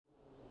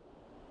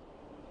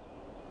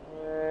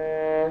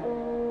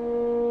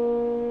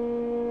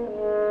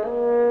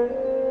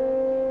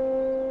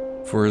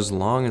For as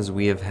long as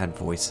we have had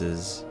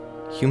voices,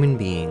 human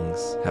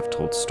beings have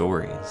told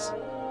stories.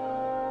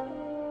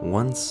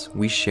 Once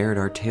we shared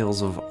our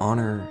tales of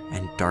honor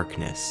and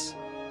darkness,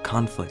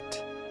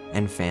 conflict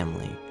and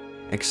family,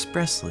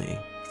 expressly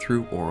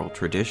through oral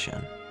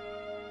tradition.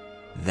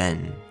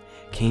 Then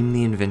came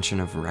the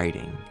invention of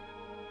writing,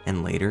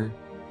 and later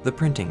the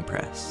printing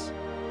press,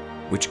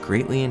 which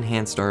greatly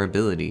enhanced our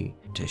ability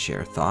to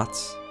share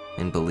thoughts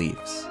and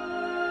beliefs.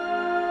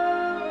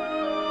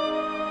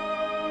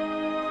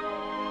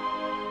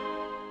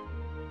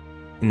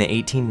 In the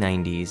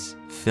 1890s,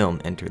 film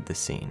entered the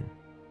scene,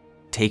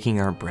 taking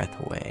our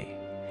breath away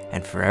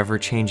and forever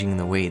changing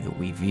the way that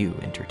we view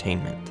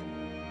entertainment.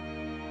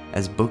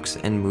 As books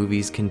and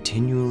movies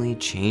continually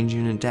change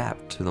and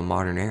adapt to the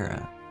modern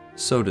era,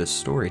 so does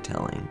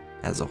storytelling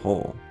as a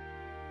whole.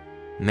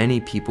 Many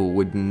people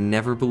would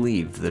never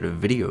believe that a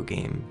video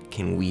game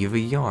can weave a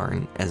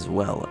yarn as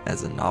well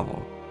as a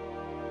novel.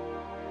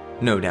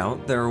 No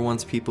doubt there were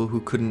once people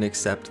who couldn't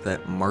accept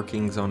that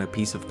markings on a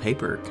piece of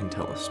paper can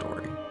tell a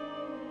story.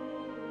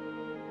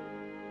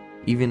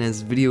 Even as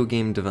video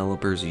game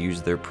developers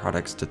use their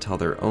products to tell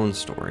their own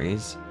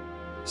stories,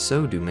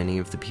 so do many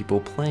of the people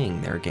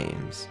playing their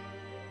games.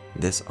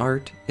 This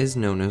art is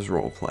known as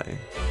roleplay.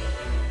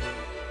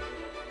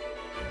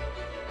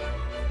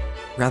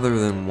 Rather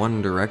than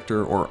one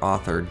director or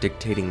author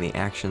dictating the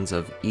actions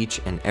of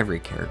each and every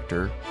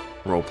character,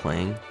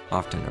 roleplaying,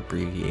 often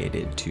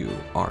abbreviated to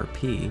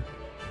RP,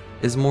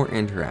 is more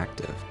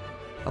interactive,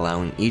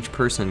 allowing each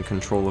person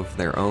control of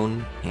their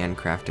own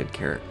handcrafted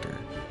character.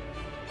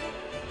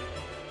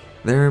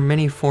 There are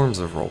many forms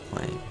of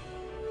roleplaying.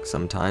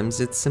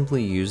 Sometimes it's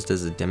simply used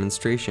as a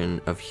demonstration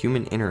of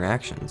human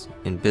interactions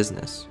in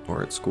business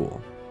or at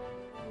school.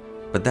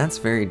 But that's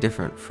very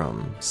different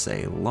from,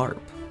 say,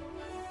 LARP,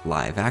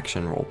 live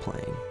action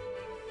roleplaying,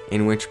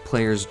 in which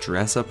players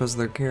dress up as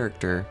their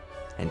character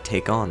and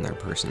take on their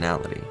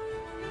personality.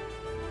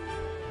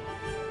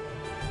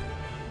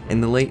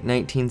 In the late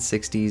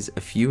 1960s,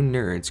 a few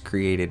nerds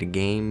created a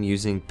game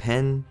using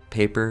pen,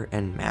 paper,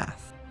 and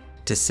math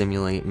to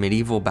simulate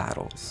medieval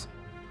battles.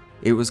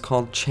 It was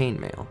called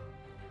Chainmail.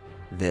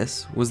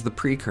 This was the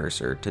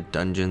precursor to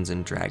Dungeons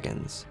 &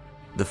 Dragons,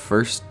 the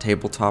first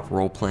tabletop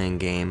role-playing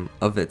game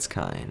of its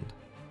kind.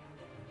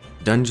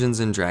 Dungeons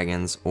 &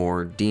 Dragons,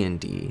 or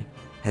D&D,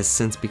 has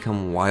since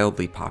become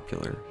wildly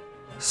popular,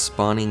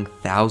 spawning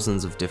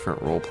thousands of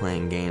different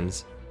role-playing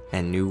games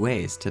and new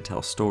ways to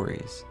tell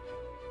stories.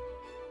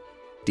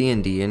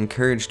 D&D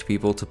encouraged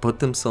people to put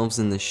themselves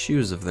in the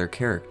shoes of their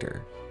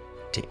character,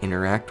 to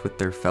interact with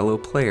their fellow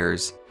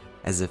players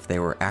as if they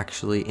were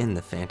actually in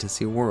the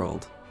fantasy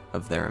world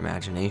of their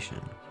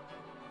imagination.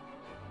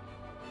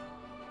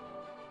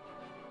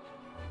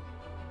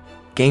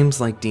 Games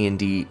like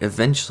D&D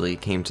eventually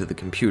came to the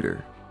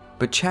computer,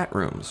 but chat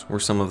rooms were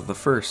some of the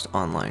first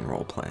online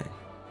roleplay.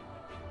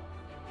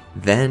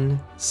 Then,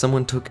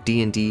 someone took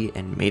D&D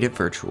and made it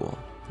virtual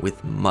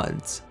with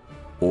MUDs,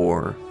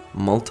 or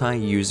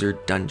multi-user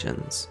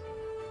dungeons,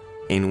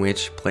 in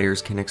which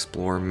players can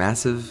explore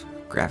massive,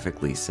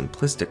 graphically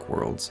simplistic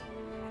worlds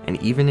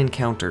and even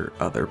encounter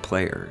other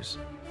players.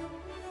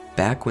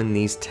 Back when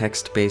these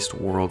text-based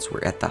worlds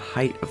were at the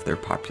height of their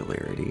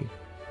popularity,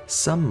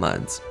 some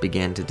MUDs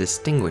began to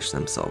distinguish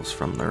themselves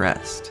from the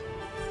rest,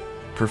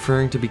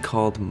 preferring to be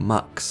called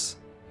MUX,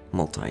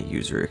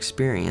 multi-user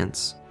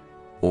experience,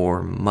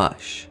 or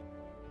MUSH,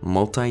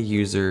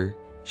 multi-user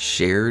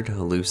shared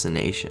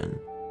hallucination.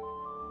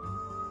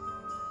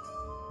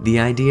 The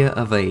idea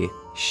of a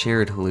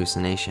shared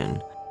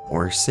hallucination,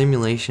 or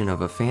simulation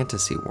of a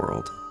fantasy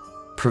world,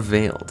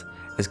 prevailed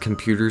as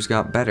computers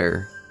got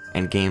better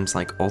and games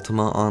like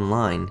Ultima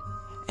Online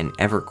and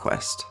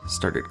EverQuest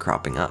started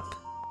cropping up.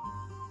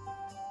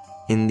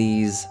 In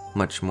these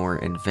much more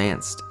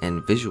advanced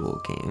and visual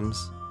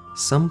games,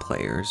 some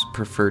players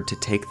preferred to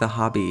take the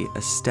hobby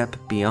a step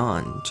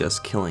beyond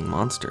just killing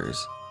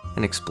monsters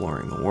and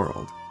exploring the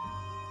world.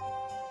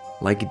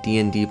 Like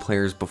D&D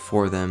players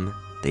before them,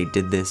 they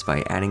did this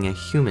by adding a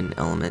human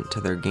element to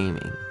their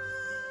gaming,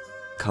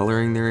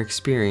 coloring their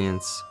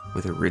experience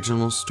with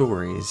original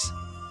stories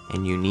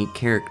and unique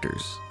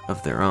characters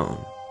of their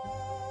own.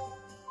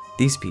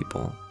 These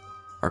people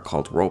are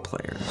called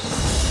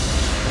roleplayers.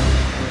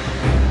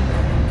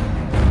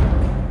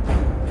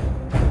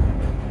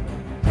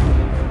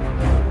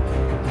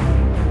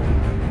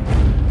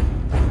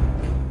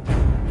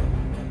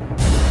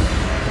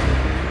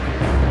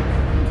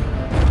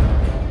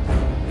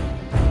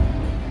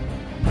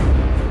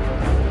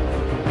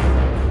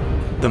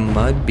 The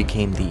MUD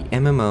became the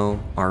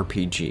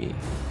MMORPG,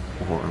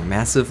 or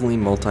Massively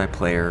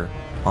Multiplayer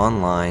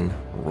Online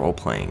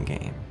Role-Playing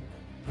Game.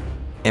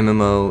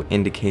 MMO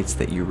indicates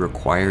that you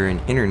require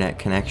an internet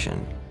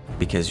connection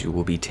because you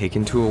will be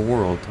taken to a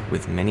world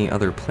with many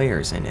other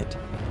players in it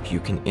who you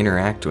can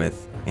interact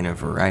with in a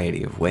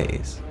variety of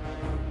ways.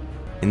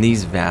 In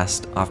these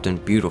vast, often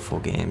beautiful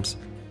games,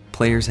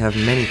 players have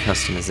many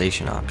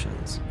customization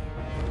options,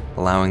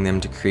 allowing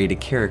them to create a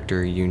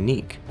character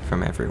unique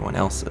from everyone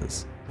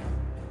else's.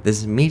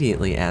 This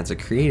immediately adds a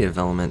creative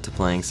element to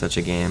playing such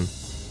a game,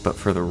 but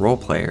for the role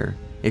player,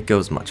 it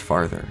goes much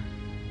farther.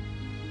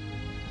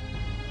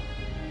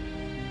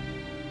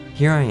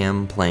 Here I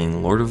am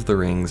playing Lord of the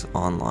Rings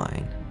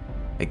Online,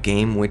 a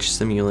game which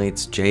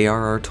simulates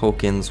J.R.R.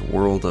 Tolkien's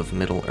world of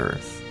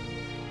Middle-earth.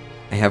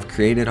 I have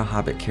created a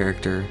Hobbit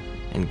character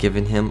and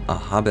given him a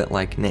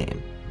Hobbit-like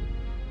name.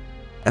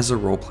 As a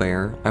role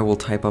player, I will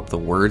type up the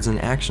words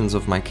and actions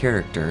of my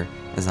character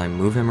as I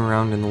move him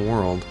around in the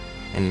world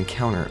and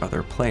encounter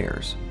other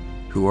players,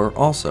 who are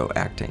also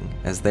acting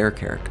as their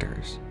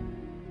characters.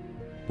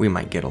 We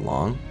might get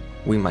along,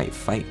 we might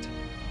fight,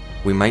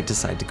 we might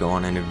decide to go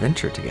on an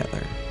adventure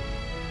together.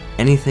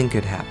 Anything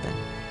could happen.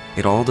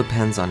 It all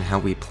depends on how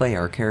we play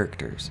our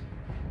characters.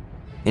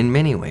 In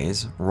many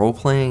ways,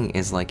 role-playing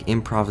is like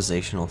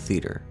improvisational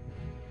theater,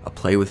 a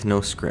play with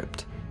no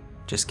script,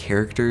 just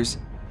characters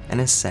and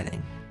a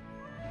setting.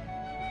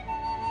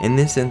 In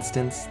this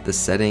instance, the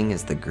setting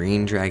is the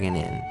Green Dragon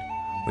Inn,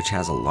 which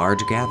has a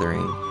large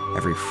gathering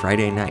every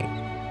Friday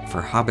night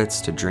for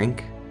hobbits to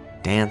drink,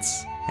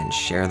 dance, and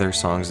share their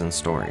songs and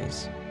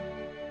stories.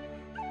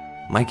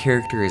 My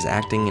character is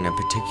acting in a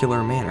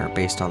particular manner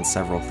based on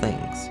several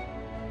things: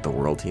 the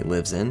world he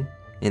lives in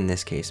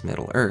this case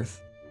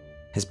Middle-earth,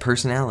 his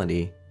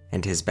personality,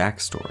 and his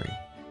backstory.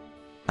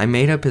 I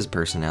made up his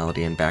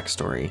personality and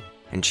backstory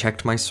and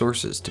checked my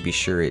sources to be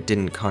sure it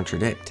didn't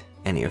contradict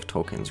any of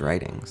Tolkien's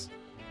writings.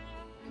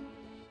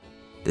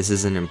 This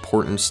is an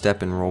important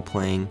step in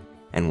role-playing,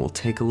 and we'll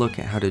take a look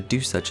at how to do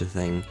such a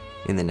thing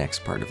in the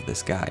next part of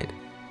this guide.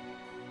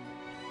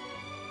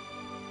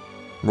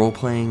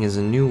 Role-playing is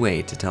a new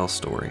way to tell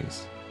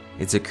stories.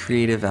 It's a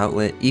creative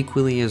outlet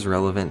equally as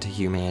relevant to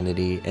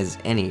humanity as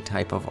any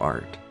type of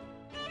art.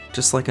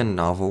 Just like a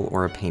novel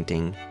or a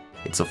painting,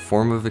 it's a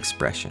form of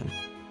expression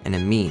and a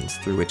means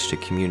through which to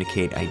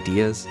communicate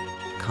ideas,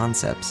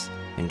 concepts,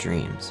 and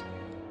dreams.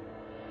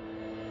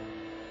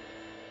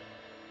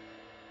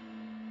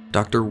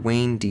 Dr.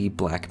 Wayne D.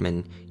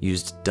 Blackman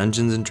used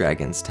Dungeons &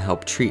 Dragons to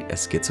help treat a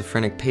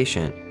schizophrenic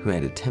patient who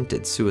had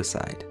attempted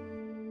suicide.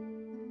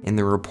 In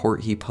the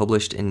report he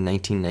published in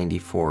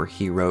 1994,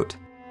 he wrote,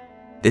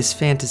 "This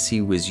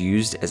fantasy was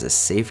used as a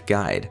safe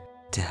guide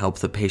to help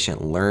the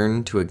patient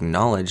learn to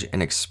acknowledge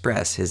and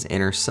express his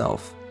inner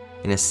self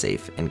in a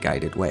safe and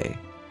guided way.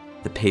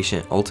 The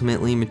patient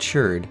ultimately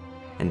matured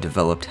and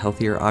developed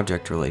healthier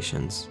object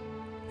relations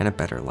and a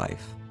better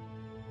life."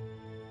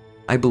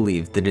 I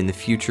believe that in the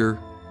future,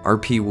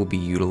 RP will be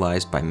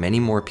utilized by many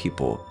more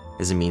people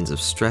as a means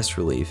of stress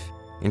relief,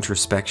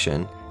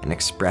 introspection, and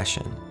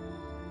expression.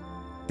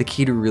 The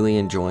key to really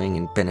enjoying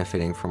and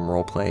benefiting from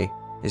roleplay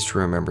is to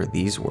remember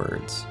these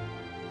words: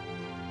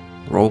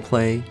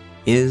 roleplay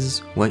is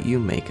what you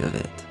make of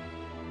it.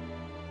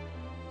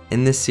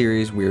 In this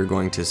series, we are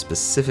going to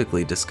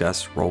specifically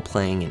discuss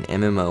role-playing in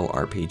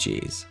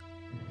MMORPGs.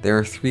 There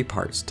are 3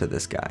 parts to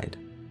this guide.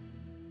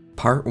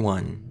 Part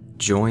 1,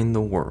 Join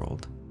the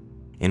World,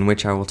 in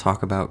which I will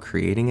talk about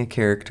creating a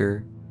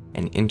character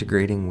and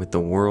integrating with the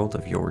world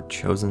of your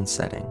chosen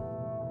setting.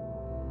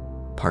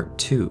 Part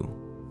 2,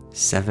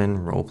 7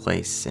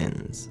 Roleplay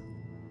Sins.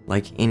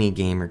 Like any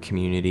gamer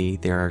community,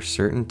 there are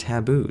certain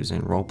taboos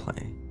in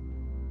roleplay.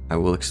 I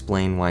will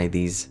explain why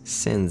these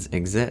sins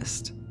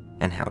exist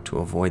and how to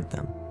avoid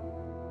them.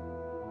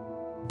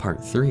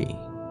 Part 3,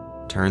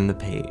 Turn the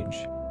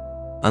Page.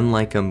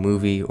 Unlike a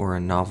movie or a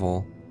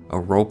novel, a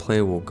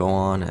roleplay will go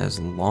on as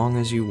long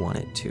as you want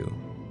it to.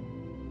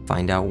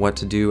 Find out what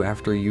to do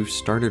after you've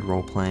started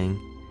roleplaying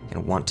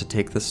and want to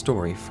take the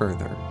story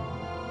further.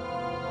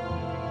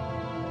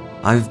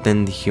 I've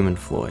been the Human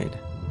Floyd.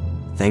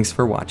 Thanks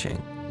for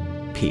watching.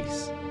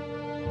 Peace.